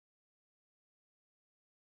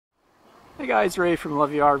Hey guys, Ray from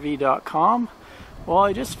loveyourrv.com. Well,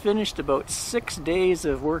 I just finished about 6 days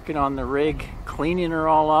of working on the rig, cleaning her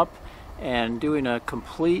all up and doing a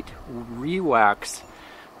complete re-wax.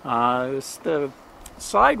 The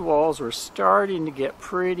sidewalls were starting to get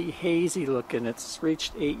pretty hazy looking. It's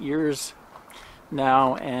reached 8 years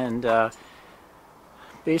now, and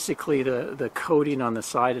basically the coating on the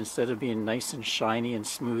side, instead of being nice and shiny and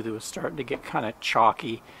smooth, it was starting to get kind of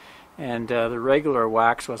chalky. And the regular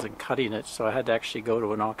wax wasn't cutting it, so I had to actually go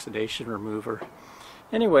to an oxidation remover.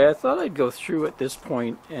 Anyway, I thought I'd go through at this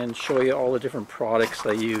point and show you all the different products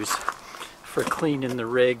I use for cleaning the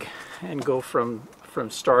rig, and go from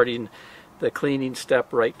starting the cleaning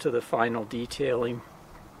step right to the final detailing.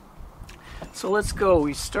 So let's go.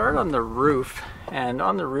 We start on the roof, and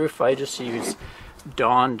on the roof I just use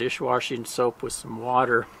Dawn dishwashing soap with some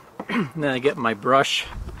water. And then I get my brush,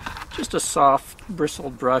 just a soft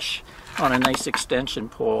bristled brush on a nice extension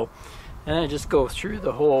pole, and I just go through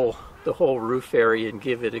the whole roof area and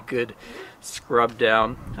give it a good scrub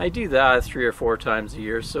down. I do that 3 or 4 times a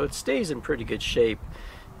year, so it stays in pretty good shape.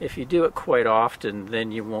 If you do it quite often,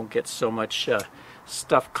 then you won't get so much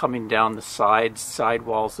stuff coming down the side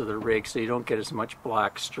walls of the rig, so you don't get as much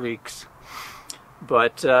black streaks.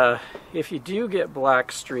 But if you do get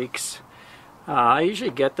black streaks, I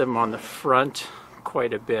usually get them on the front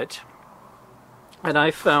quite a bit. And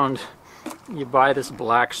I found you buy this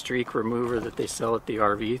black streak remover that they sell at the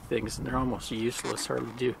RV things, and they're almost useless,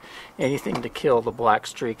 hardly do anything to kill the black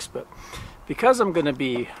streaks. But because I'm going to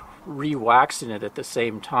be re-waxing it at the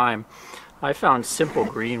same time, I found Simple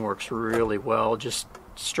Green works really well. Just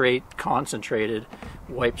straight concentrated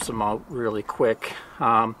wipes them out really quick,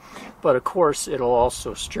 but of course it'll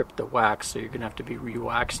also strip the wax, so you're gonna have to be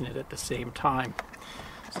re-waxing it at the same time.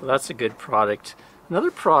 So that's a good product.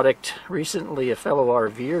 Another product recently a fellow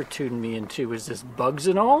RVer tuned me into was this Bugs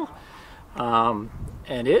and All,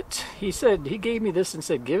 and he gave me this and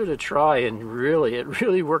said give it a try, and it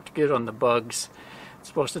really worked good on the bugs. It's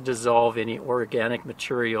supposed to dissolve any organic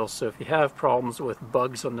material, so if you have problems with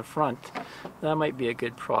bugs on the front, that might be a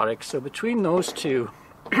good product. So between those two,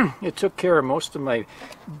 it took care of most of my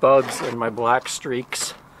bugs and my black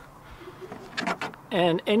streaks.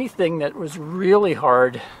 And anything that was really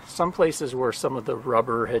hard, some places where some of the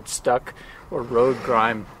rubber had stuck or road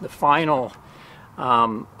grime, the final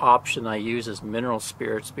option I use is mineral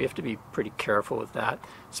spirits, but you have to be pretty careful with that.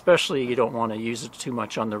 Especially you don't want to use it too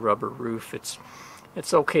much on the rubber roof.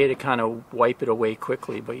 It's okay to kind of wipe it away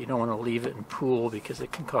quickly, but you don't want to leave it in pool because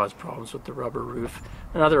it can cause problems with the rubber roof.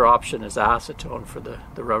 Another option is acetone for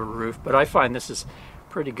the rubber roof, but I find this is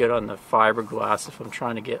pretty good on the fiberglass if I'm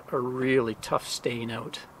trying to get a really tough stain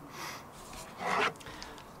out.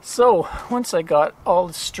 So once I got all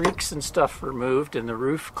the streaks and stuff removed and the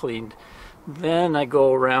roof cleaned, then I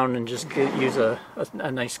go around and just use a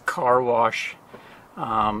nice car wash.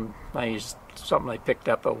 I use something I picked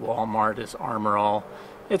up at Walmart, is Armor All.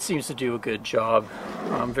 It seems to do a good job.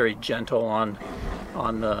 I'm very gentle on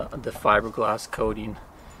the fiberglass coating.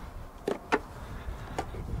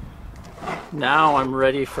 Now I'm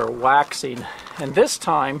ready for waxing, and this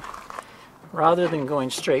time, rather than going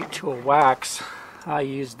straight to a wax, I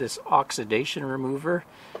use this oxidation remover.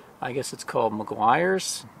 I guess it's called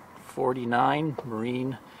Meguiar's 49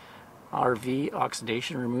 Marine RV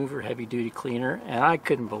oxidation remover, heavy duty cleaner, and I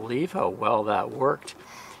couldn't believe how well that worked.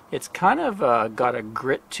 It's kind of got a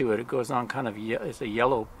grit to it. It goes on kind of, it's a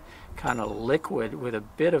yellow kind of liquid with a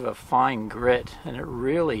bit of a fine grit, and it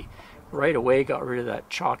really right away got rid of that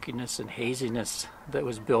chalkiness and haziness that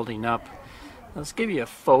was building up. Let's give you a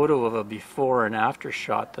photo of a before and after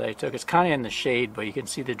shot that I took. It's kind of in the shade, but you can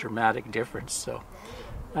see the dramatic difference. So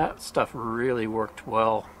that stuff really worked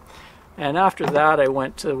well. And after that I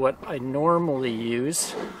went to what I normally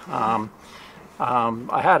use. I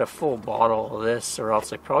had a full bottle of this, or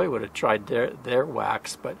else I probably would have tried their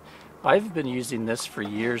wax, but I've been using this for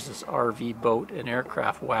years, this RV boat and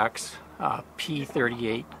aircraft wax,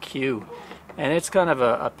 P38Q, and it's kind of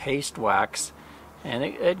a paste wax, and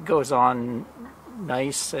it goes on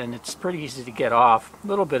nice, and it's pretty easy to get off. A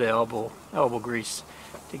little bit of elbow grease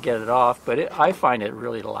to get it off, but I find it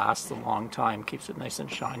really lasts a long time, keeps it nice and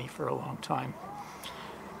shiny for a long time.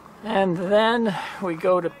 And then we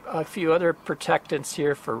go to a few other protectants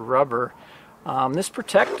here for rubber. This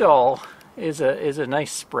Protect-All is a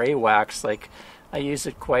nice spray wax. Like, I use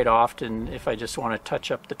it quite often if I just want to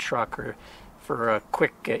touch up the truck or for a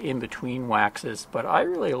quick in-between waxes, but I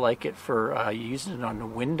really like it for using it on the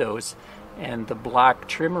windows and the black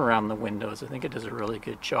trim around the windows. I think it does a really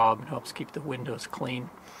good job and helps keep the windows clean.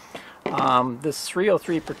 This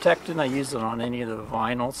 303 protectant, I use it on any of the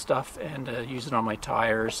vinyl stuff, and use it on my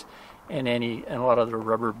tires and a lot of the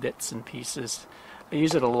rubber bits and pieces. I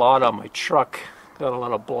use it a lot on my truck. Got a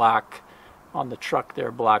lot of black on the truck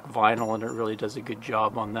there, black vinyl, and it really does a good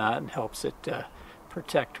job on that and helps it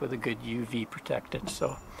protect with a good UV protectant.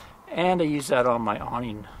 So, and I use that on my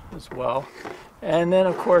awning as well. And then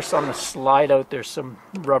of course on the slide out there's some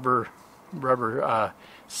rubber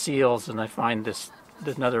seals, and I find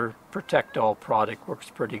another Protect All product works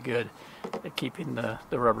pretty good at keeping the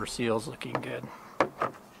rubber seals looking good.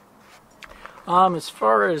 As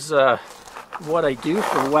far as what I do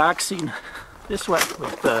for waxing, this went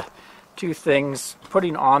with two things.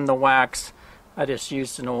 Putting on the wax, I just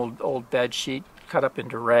used an old bed sheet cut up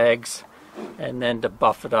into rags, and then to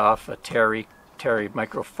buff it off, a terry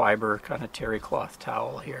microfiber kind of terry cloth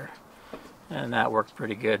towel here, and that worked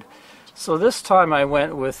pretty good. So this time I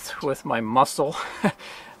went with my muscle.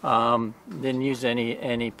 Didn't use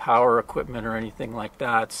any power equipment or anything like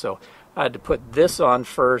that, so I had to put this on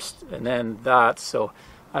first and then that, so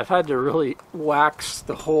I've had to really wax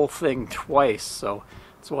the whole thing twice, so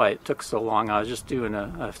that's why it took so long. I was just doing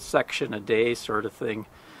a section a day sort of thing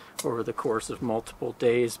over the course of multiple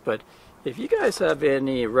days. But if you guys have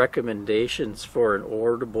any recommendations for an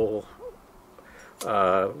orderable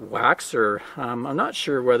waxer, I'm not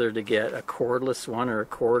sure whether to get a cordless one or a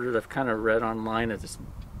corded. I've kind of read online that it's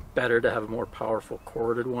better to have a more powerful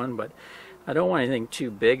corded one, but I don't want anything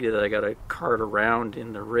too big that I got to cart around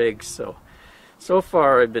in the rig. So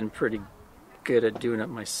far I've been pretty good at doing it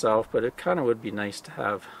myself, but it kind of would be nice to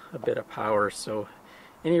have a bit of power. So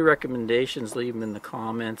any recommendations, leave them in the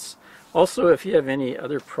comments. Also, if you have any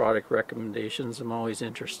other product recommendations, I'm always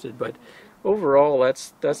interested. But overall,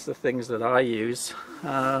 that's the things that I use.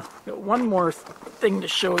 Got one more thing to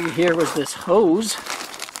show you here was this hose.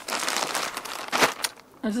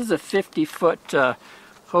 This is a 50-foot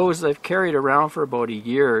hose I've carried around for about a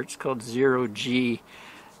year. It's called 0G,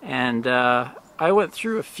 and I went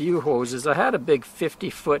through a few hoses. I had a big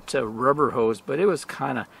 50-foot rubber hose, but it was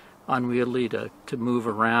kind of unwieldy to move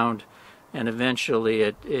around, and eventually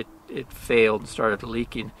it failed and started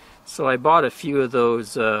leaking. So I bought a few of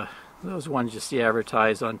those ones you see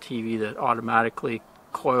advertised on TV that automatically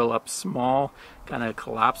coil up small, kind of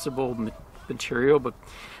collapsible material, but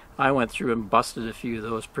I went through and busted a few of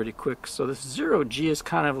those pretty quick. So this 0G is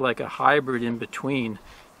kind of like a hybrid in between.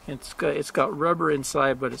 It's got rubber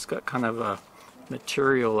inside, but it's got kind of a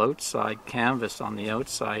material outside, canvas on the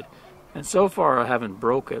outside, and so far I haven't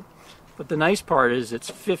broke it. But the nice part is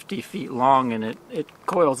it's 50 feet long, and it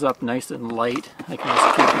coils up nice and light. I can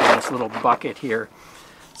just keep it in this little bucket here,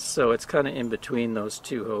 so it's kind of in between those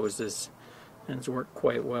two hoses, and it's worked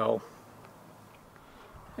quite well.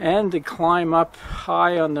 And to climb up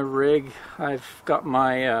high on the rig, I've got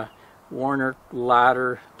my Warner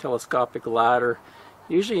ladder, telescopic ladder.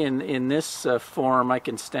 Usually in this form I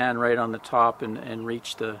can stand right on the top and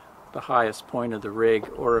reach the highest point of the rig,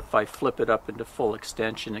 or if I flip it up into full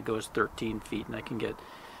extension it goes 13 feet and I can get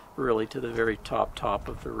really to the very top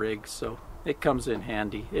of the rig, so it comes in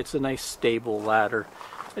handy. It's a nice stable ladder.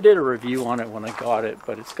 I did a review on it when I got it,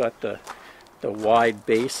 but it's got the wide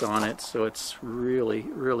base on it, so it's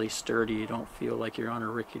really sturdy. You don't feel like you're on a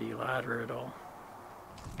rickety ladder at all.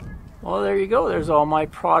 Well, there you go. There's all my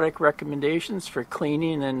product recommendations for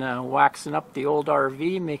cleaning and waxing up the old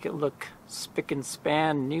RV, make it look spick and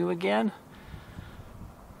span new again.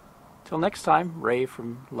 Till next time, Ray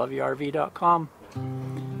from loveyourrv.com.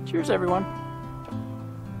 Cheers, everyone.